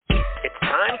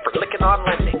time for Licking on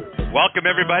Lending. Welcome,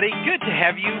 everybody. Good to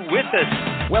have you with us.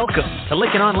 Welcome to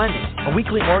Licking on Lending, a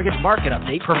weekly mortgage market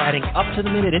update providing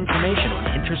up-to-the-minute information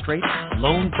on interest rates,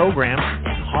 loan programs,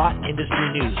 and hot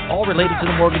industry news, all related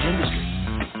to the mortgage industry.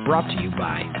 Brought to you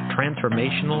by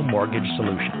Transformational Mortgage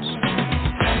Solutions.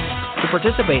 To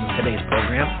participate in today's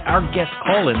program, our guest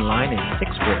call-in line is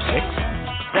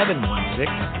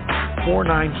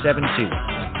 646-716-4972.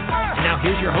 And now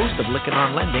here's your host of Licking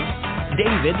on Lending,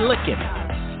 David Lickin.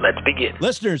 Let's begin.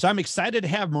 Listeners, I'm excited to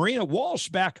have Marina Walsh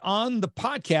back on the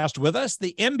podcast with us.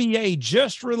 The MBA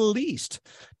just released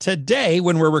today,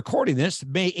 when we're recording this,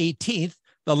 May 18th,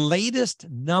 the latest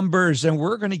numbers, and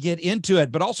we're going to get into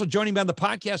it. But also joining me on the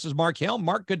podcast is Mark Helm.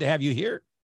 Mark, good to have you here.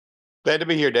 Glad to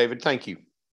be here, David. Thank you.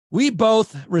 We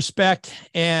both respect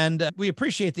and we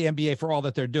appreciate the MBA for all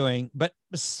that they're doing, but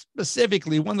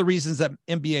specifically, one of the reasons that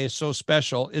MBA is so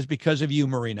special is because of you,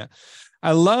 Marina.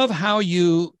 I love how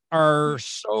you are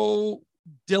so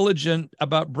diligent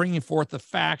about bringing forth the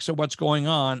facts of what's going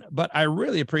on, but I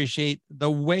really appreciate the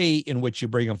way in which you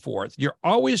bring them forth. You're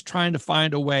always trying to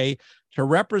find a way to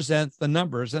represent the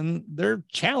numbers, and they're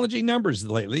challenging numbers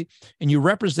lately, and you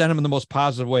represent them in the most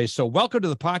positive way. So welcome to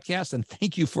the podcast, and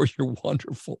thank you for your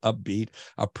wonderful, upbeat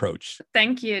approach.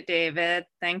 Thank you, David.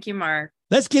 Thank you, Mark.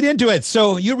 Let's get into it.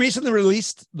 So you recently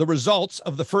released the results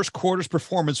of the first quarter's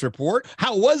performance report.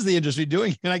 How was the industry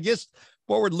doing? And I guess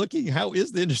forward looking, how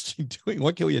is the industry doing?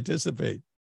 What can we anticipate?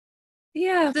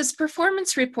 Yeah, this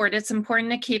performance report, it's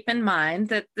important to keep in mind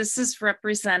that this is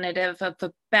representative of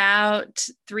about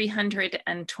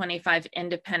 325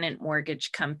 independent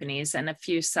mortgage companies and a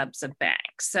few subs of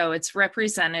banks. So it's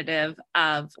representative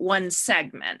of one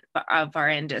segment of our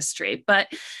industry, but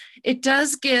it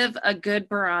does give a good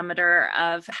barometer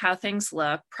of how things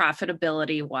look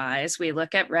profitability wise. We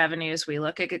look at revenues, we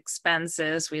look at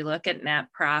expenses, we look at net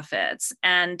profits.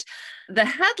 And the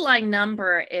headline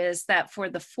number is that for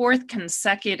the fourth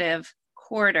consecutive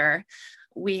quarter,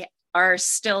 we are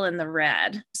still in the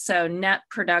red. So net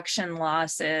production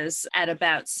losses at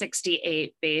about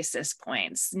 68 basis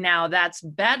points. Now that's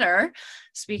better.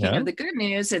 Speaking of the good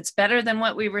news, it's better than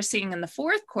what we were seeing in the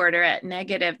fourth quarter at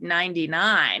negative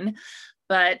 99.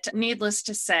 But needless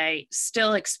to say,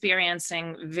 still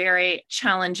experiencing very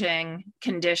challenging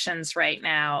conditions right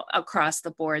now across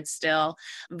the board still.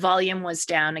 Volume was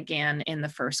down again in the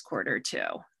first quarter too.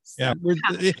 Yeah,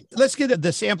 let's get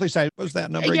the sampling size. What was that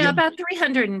number again? Yeah, about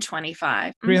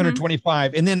 325.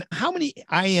 325. And then how many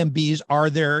IMBs are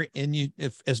there in you,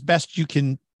 if as best you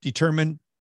can determine?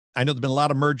 I know there's been a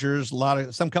lot of mergers,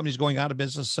 some companies going out of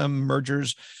business, some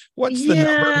mergers. What's the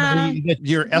number that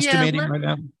you're estimating right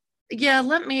now? Yeah,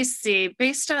 let me see.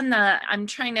 Based on I'm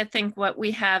trying to think what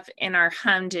we have in our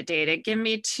HMDA data. Give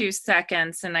me 2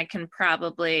 seconds and I can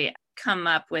probably come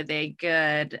up with a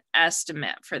good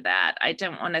estimate for that. I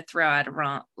don't want to throw out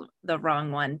the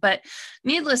wrong one, but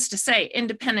needless to say,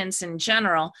 independents in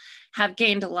general have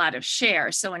gained a lot of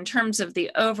share. So in terms of the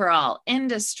overall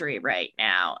industry right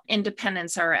now,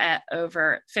 independents are at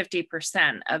over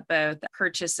 50% of both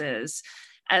purchases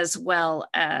as well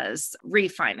as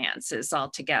refinances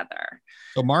altogether.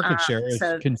 So market share is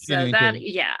continuing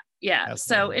Yeah.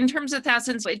 So in terms of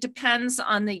thousands, it depends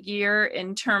on the year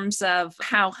in terms of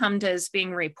how HMDA is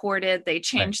being reported. They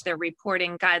change their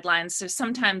reporting guidelines. So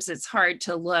sometimes it's hard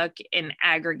to look in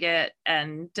aggregate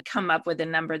and come up with a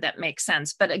number that makes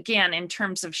sense. But again, in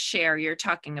terms of share, you're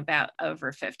talking about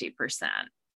over 50%.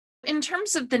 In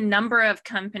terms of the number of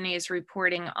companies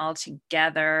reporting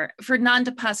altogether, for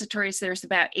non-depositories, there's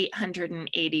about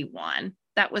 881.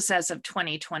 That was as of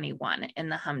 2021 in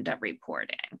the HMDA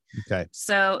reporting. Okay.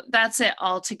 So that's it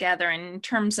all together. In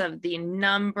terms of the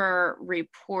number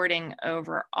reporting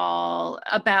overall,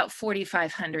 about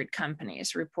 4,500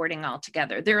 companies reporting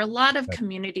altogether. There are a lot of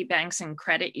community banks and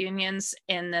credit unions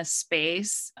in this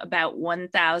space, about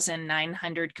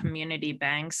 1,900 community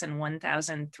banks and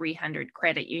 1,300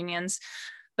 credit unions.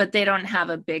 But they don't have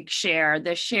a big share.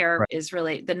 The share is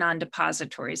really the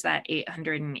non-depositories, that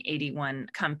 881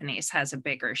 companies has a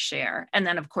bigger share. And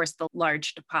then, of course, the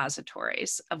large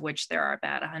depositories, of which there are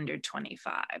about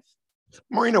 125.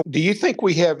 Marina, do you think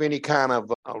we have any kind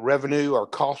of revenue or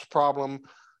cost problem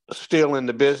still in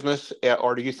the business?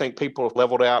 Or do you think people have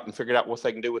leveled out and figured out what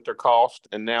they can do with their cost?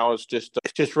 And now it's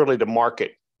just really the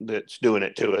market that's doing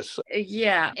it to us?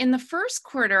 Yeah. In the first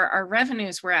quarter, our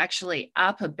revenues were actually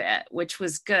up a bit, which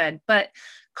was good, but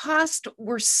cost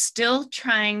we're still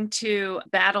trying to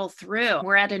battle through.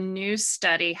 We're at a new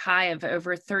study high of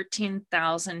over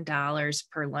 $13,000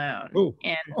 per loan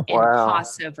in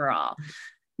costs overall.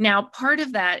 Now, part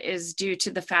of that is due to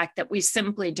the fact that we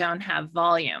simply don't have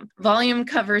volume. Volume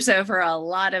covers over a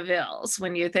lot of ills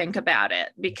when you think about it,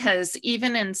 because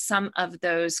even in some of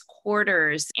those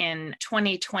quarters in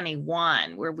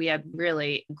 2021, where we had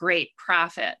really great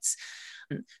profits,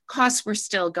 costs were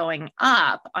still going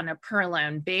up on a per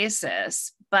loan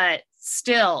basis, but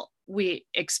still we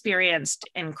experienced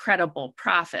incredible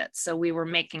profits. So we were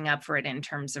making up for it in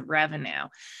terms of revenue.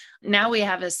 Now we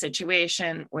have a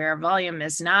situation where volume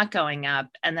is not going up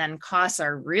and then costs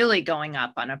are really going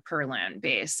up on a per loan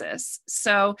basis.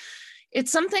 So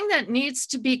it's something that needs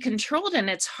to be controlled, and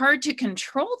it's hard to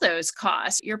control those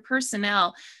costs. Your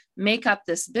personnel make up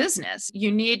this business.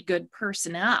 You need good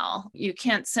personnel. You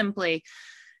can't simply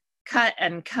cut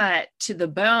and cut to the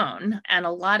bone. And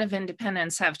a lot of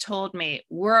independents have told me,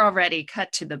 we're already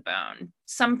cut to the bone.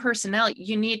 Some personnel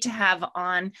you need to have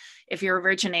on if you're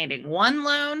originating one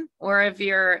loan or if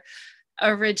you're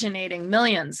originating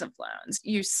millions of loans,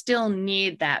 you still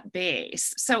need that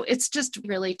base. So it's just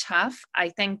really tough. I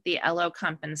think the LO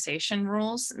compensation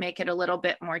rules make it a little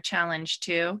bit more challenged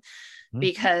too,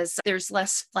 because there's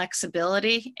less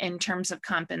flexibility in terms of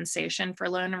compensation for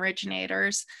loan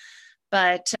originators.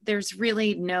 But there's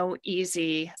really no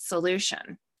easy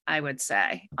solution, I would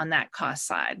say, on that cost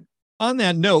side. On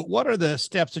that note, what are the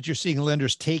steps that you're seeing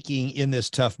lenders taking in this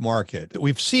tough market?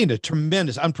 We've seen a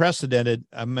tremendous, unprecedented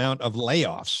amount of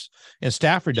layoffs and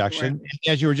staff reduction. Sure.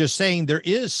 And as you were just saying, there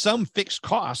is some fixed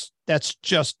cost that's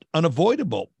just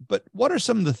unavoidable. But what are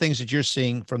some of the things that you're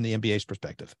seeing from the MBA's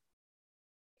perspective?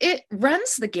 It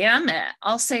runs the gamut.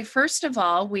 I'll say, first of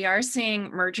all, we are seeing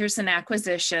mergers and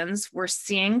acquisitions. We're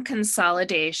seeing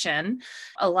consolidation.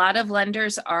 A lot of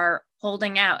lenders are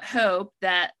holding out hope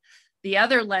that the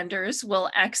other lenders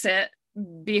will exit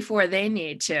before they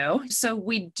need to. So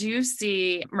we do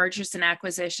see mergers and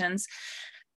acquisitions.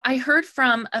 I heard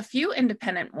from a few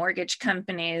independent mortgage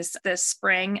companies this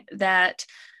spring that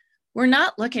we're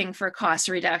not looking for cost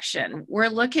reduction. We're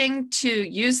looking to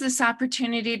use this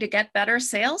opportunity to get better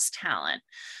sales talent.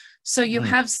 So you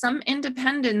have some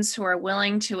independents who are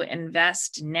willing to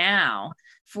invest now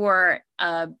for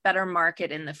a better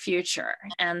market in the future.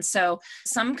 And so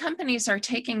some companies are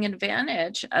taking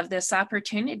advantage of this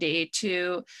opportunity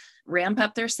to ramp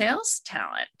up their sales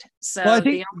talent. So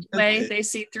the only way they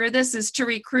see through this is to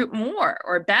recruit more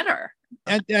or better.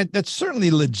 And that's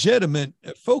certainly legitimate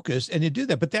focus, and you do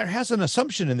that, but there has an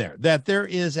assumption in there that there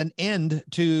is an end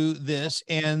to this,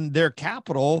 and their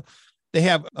capital, they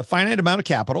have a finite amount of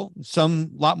capital,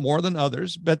 some a lot more than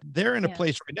others, but they're in a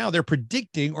place right now, they're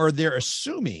predicting or they're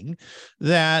assuming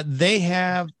that they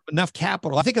have enough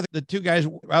capital. I think of the two guys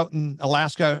out in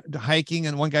Alaska hiking,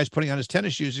 and one guy's putting on his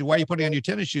tennis shoes. He says, "Why are you putting on your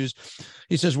tennis shoes?"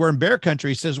 He says, "We're in bear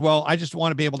country." He says, "Well, I just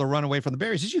want to be able to run away from the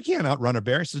bear." He says, "You can't outrun a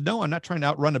bear." He says, "No, I'm not trying to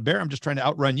outrun a bear. I'm just trying to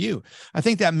outrun you." I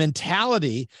think that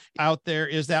mentality out there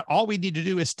is that all we need to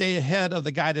do is stay ahead of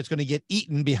the guy that's going to get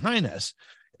eaten behind us.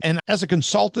 And as a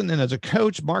consultant and as a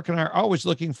coach, Mark and I are always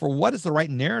looking for what is the right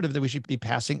narrative that we should be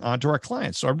passing on to our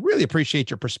clients. So I really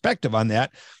appreciate your perspective on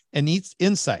that and these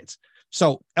insights.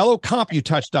 So LO Comp, you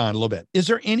touched on a little bit. Is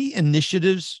there any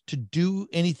initiatives to do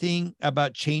anything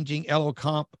about changing LO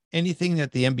Comp? Anything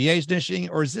that the MBA is initiating,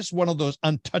 or is this one of those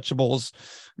untouchables,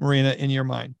 Marina, in your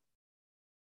mind?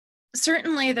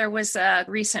 Certainly, there was a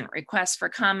recent request for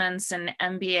comments, and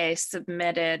MBA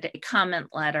submitted a comment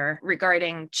letter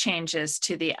regarding changes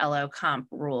to the LO Comp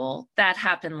rule. That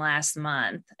happened last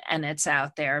month, and it's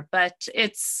out there, but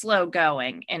it's slow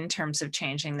going in terms of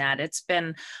changing that. It's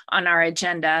been on our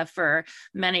agenda for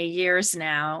many years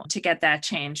now to get that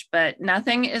changed, but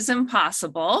nothing is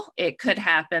impossible. It could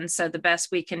happen. So the best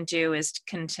we can do is to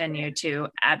continue to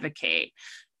advocate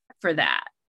for that.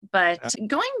 But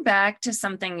going back to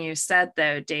something you said,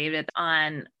 though, David,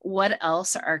 on what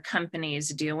else are companies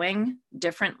doing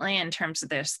differently in terms of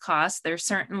this cost, there's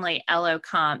certainly LO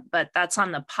Comp, but that's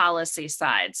on the policy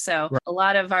side. So a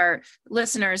lot of our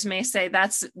listeners may say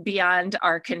that's beyond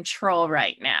our control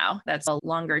right now. That's a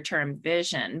longer term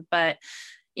vision. But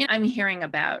I'm hearing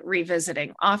about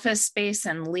revisiting office space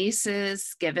and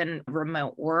leases given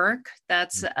remote work.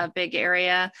 That's a big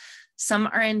area. Some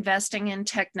are investing in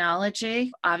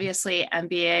technology. Obviously,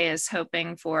 MBA is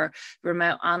hoping for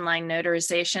remote online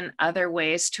notarization, other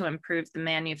ways to improve the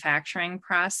manufacturing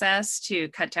process to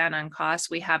cut down on costs.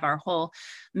 We have our whole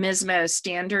MISMO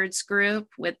standards group.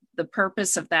 With the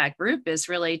purpose of that group is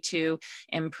really to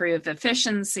improve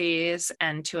efficiencies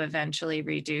and to eventually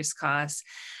reduce costs.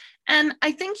 And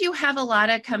I think you have a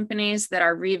lot of companies that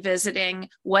are revisiting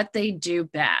what they do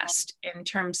best in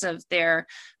terms of their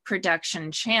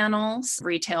production channels,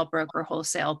 retail, broker,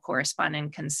 wholesale,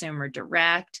 correspondent, consumer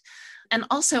direct. and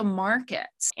also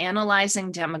markets,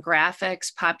 analyzing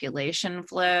demographics, population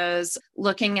flows,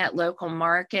 looking at local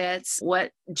markets,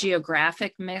 what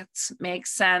geographic mix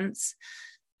makes sense.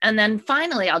 And then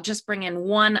finally, I'll just bring in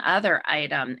one other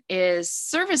item is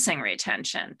servicing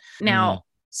retention. Now,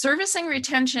 servicing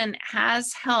retention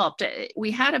has helped.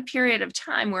 We had a period of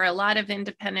time where a lot of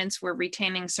independents were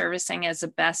retaining servicing as a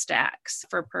best ex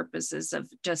for purposes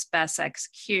of just best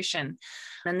execution,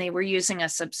 and they were using a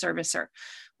subservicer.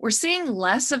 We're seeing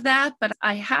less of that, but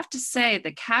I have to say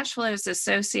the cash flows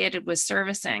associated with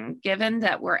servicing, given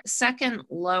that we're second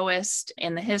lowest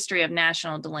in the history of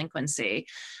national delinquency,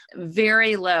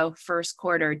 very low first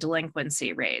quarter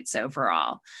delinquency rates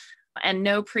overall, and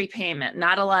no prepayment,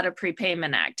 not a lot of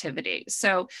prepayment activity.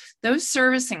 So those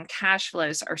servicing cash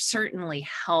flows are certainly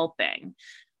helping.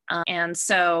 And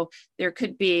so there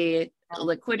could be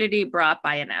liquidity brought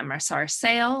by an MSR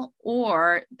sale,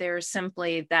 or there's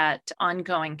simply that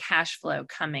ongoing cash flow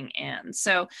coming in.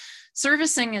 So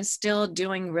servicing is still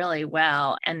doing really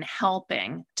well and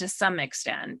helping to some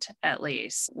extent, at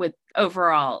least, with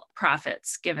overall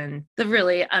profits, given the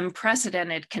really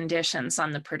unprecedented conditions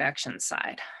on the production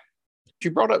side.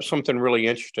 You brought up something really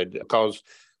interesting because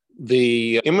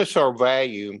the MSR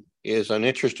value is an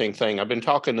interesting thing. I've been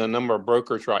talking to a number of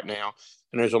brokers right now,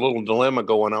 and there's a little dilemma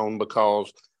going on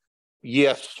because,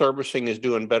 yes, servicing is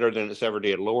doing better than it's ever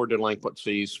did. Lower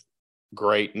delinquencies,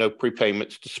 great, no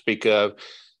prepayments to speak of.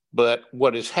 But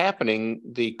what is happening,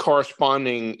 the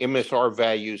corresponding MSR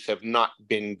values have not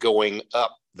been going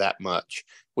up that much,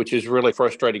 which is really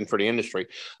frustrating for the industry.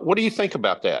 What do you think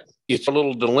about that? It's a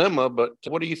little dilemma, but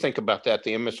what do you think about that?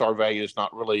 The MSR value is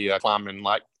not really climbing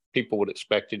like people would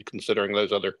expect it, considering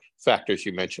those other factors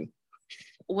you mentioned.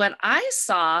 What I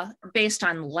saw based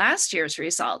on last year's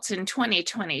results in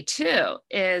 2022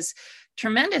 is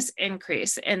tremendous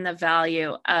increase in the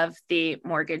value of the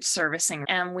mortgage servicing.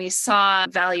 And we saw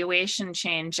valuation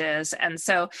changes. And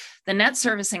so the net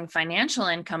servicing financial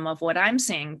income of what I'm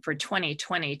seeing for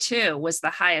 2022 was the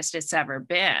highest it's ever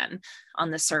been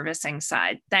on the servicing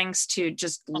side, thanks to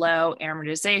just low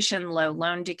amortization, low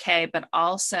loan decay, but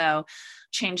also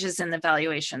changes in the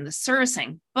valuation of the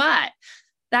servicing. But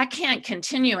that can't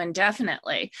continue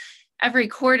indefinitely. Every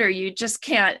quarter, you just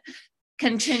can't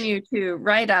continue to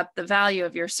write up the value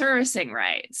of your servicing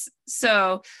rights.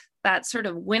 So that sort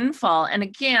of windfall, and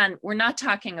again, we're not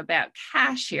talking about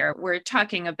cash here, we're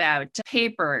talking about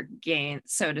paper gain,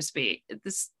 so to speak.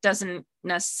 This doesn't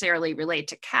necessarily relate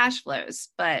to cash flows,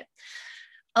 but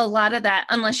a lot of that,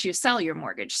 unless you sell your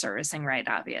mortgage servicing right,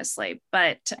 obviously.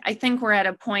 But I think we're at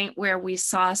a point where we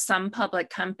saw some public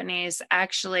companies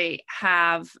actually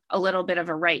have a little bit of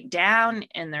a write down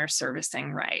in their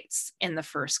servicing rights in the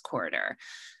first quarter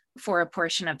for a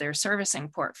portion of their servicing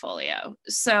portfolio.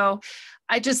 So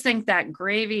I just think that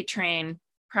gravy train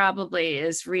probably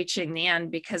is reaching the end,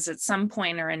 because at some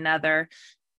point or another,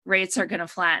 rates are going to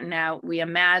flatten out. We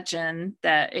imagine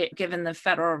that given the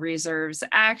Federal Reserve's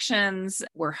actions,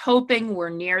 we're hoping we're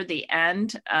near the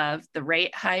end of the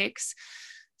rate hikes.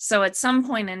 So at some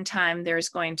point in time, there's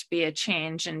going to be a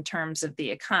change in terms of the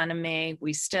economy.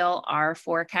 We still are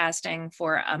forecasting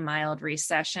for a mild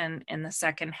recession in the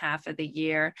second half of the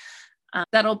year.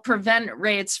 That'll prevent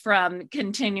rates from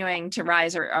continuing to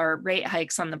rise, or rate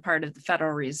hikes on the part of the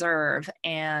Federal Reserve.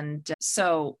 And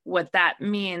so what that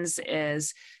means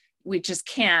is we just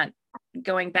can't,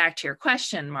 going back to your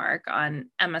question, Mark, on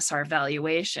MSR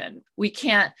valuation, we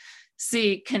can't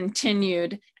see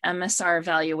continued MSR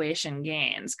valuation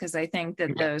gains, because I think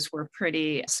that those were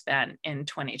pretty spent in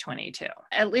 2022.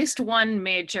 At least one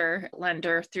major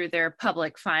lender through their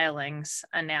public filings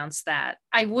announced that.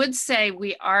 I would say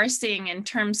we are seeing, in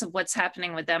terms of what's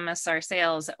happening with MSR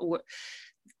sales,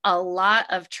 a lot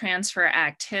of transfer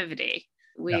activity.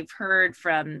 We've heard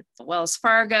from Wells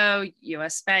Fargo,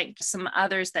 US Bank, some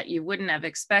others that you wouldn't have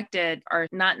expected are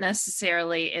not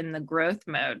necessarily in the growth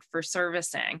mode for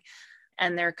servicing.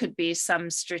 And there could be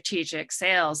some strategic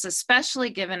sales,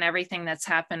 especially given everything that's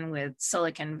happened with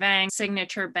Silicon Bank,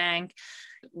 Signature Bank,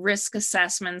 risk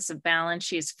assessments of balance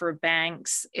sheets for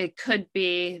banks. It could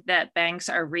be that banks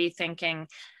are rethinking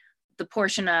the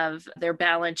portion of their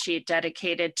balance sheet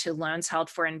dedicated to loans held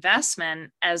for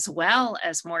investment, as well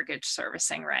as mortgage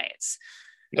servicing rights.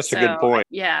 That's a good point.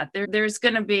 Yeah, there's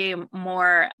going to be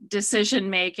more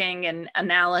decision-making and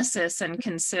analysis and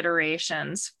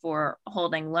considerations for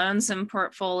holding loans in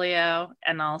portfolio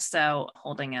and also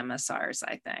holding MSRs,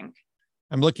 I think.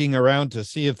 I'm looking around to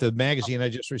see if the magazine I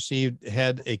just received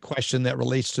had a question that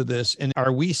relates to this. And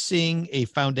are we seeing a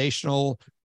foundational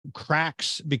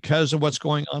cracks because of what's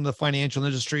going on in the financial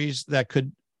industries that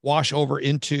could wash over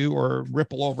into or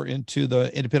ripple over into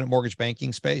the independent mortgage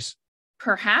banking space?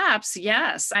 Perhaps,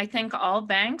 yes. I think all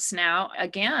banks now,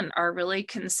 again, are really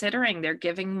considering, they're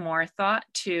giving more thought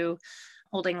to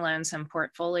holding loans in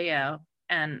portfolio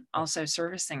and also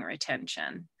servicing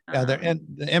retention. Yeah, and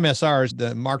the MSRs,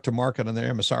 the mark to market on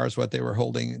their MSRs, what they were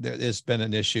holding, there has been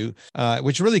an issue,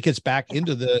 which really gets back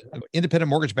into the independent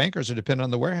mortgage bankers who depend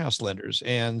on the warehouse lenders.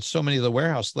 And so many of the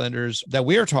warehouse lenders that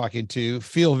we are talking to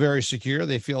feel very secure.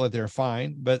 They feel that they're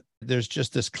fine, but there's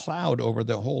just this cloud over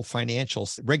the whole financial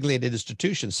regulated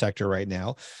institution sector right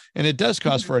now. And it does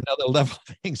cause for another level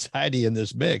of anxiety in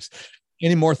this mix.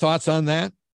 Any more thoughts on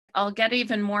that? I'll get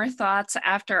even more thoughts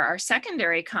after our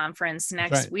secondary conference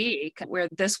next week, where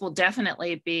this will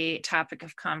definitely be a topic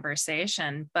of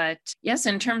conversation. But yes,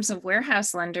 in terms of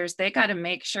warehouse lenders, they got to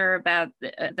make sure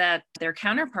that their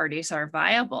counterparties are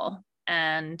viable.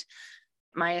 And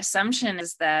my assumption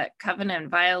is that covenant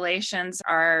violations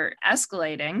are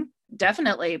escalating.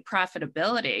 Definitely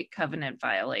profitability covenant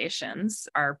violations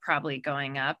are probably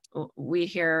going up. We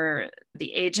hear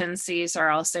the agencies are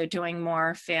also doing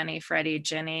more, Fannie, Freddie,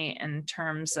 Ginnie, in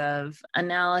terms of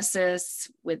analysis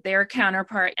with their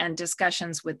counterpart and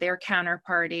discussions with their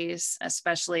counterparties,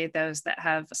 especially those that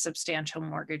have substantial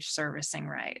mortgage servicing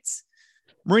rights.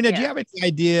 Marina, do you have any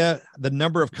idea the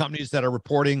number of companies that are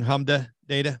reporting HMDA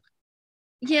data?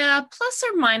 Yeah, plus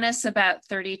or minus about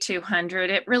 3,200.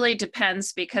 It really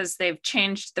depends because they've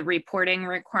changed the reporting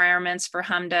requirements for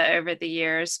HMDA over the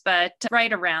years, but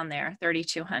right around there,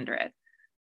 3,200.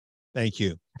 Thank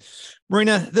you.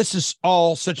 Marina, this is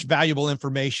all such valuable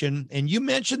information. And you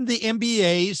mentioned the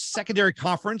MBA's secondary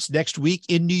conference next week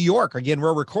in New York. Again,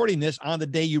 we're recording this on the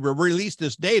day you release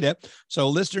this data. So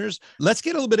listeners, let's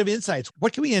get a little bit of insights.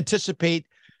 What can we anticipate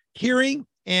hearing,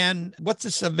 and what's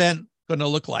this event going to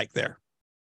look like there?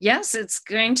 Yes, it's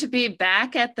going to be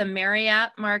back at the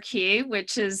Marriott Marquis,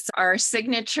 which is our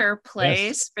signature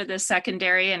place for the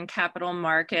secondary and capital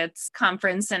markets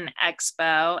conference and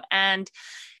expo. And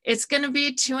it's going to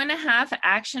be 2.5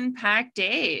 action-packed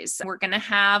days. We're going to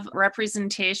have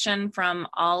representation from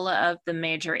all of the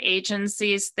major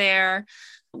agencies there.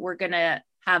 We're going to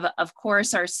have, of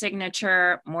course, our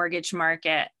signature mortgage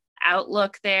market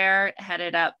outlook there,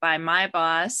 headed up by my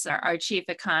boss, our chief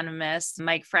economist,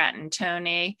 Mike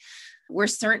Fratantoni. We're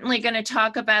certainly going to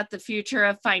talk about the future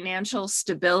of financial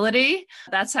stability.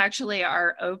 That's actually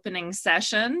our opening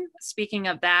session. Speaking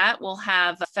of that, we'll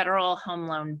have Federal Home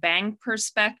Loan Bank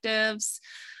perspectives.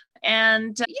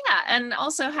 And and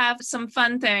also have some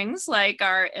fun things like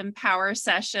our Empower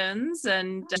sessions,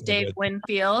 and Dave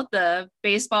Winfield, the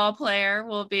baseball player,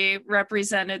 will be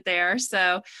represented there.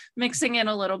 So mixing in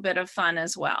a little bit of fun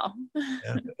as well.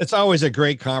 Yeah. It's always a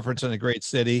great conference in a great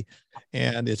city,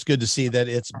 and it's good to see that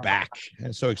it's back.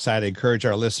 I'm so excited to encourage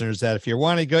our listeners that if you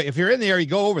want to go, if you're in the area,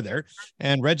 go over there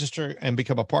and register and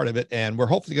become a part of it. And we're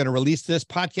hopefully going to release this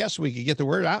podcast so we can get the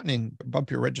word out and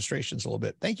bump your registrations a little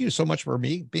bit. Thank you so much for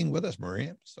being with us,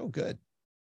 Maria. So good.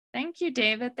 Thank you,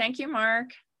 David. Thank you, Mark.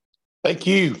 Thank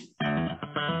you.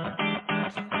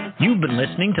 You've been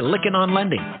listening to Lykken on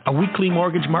Lending, a weekly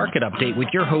mortgage market update with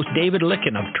your host, David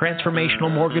Lykken of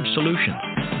Transformational Mortgage Solutions.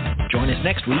 Join us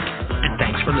next week, and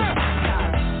thanks for listening.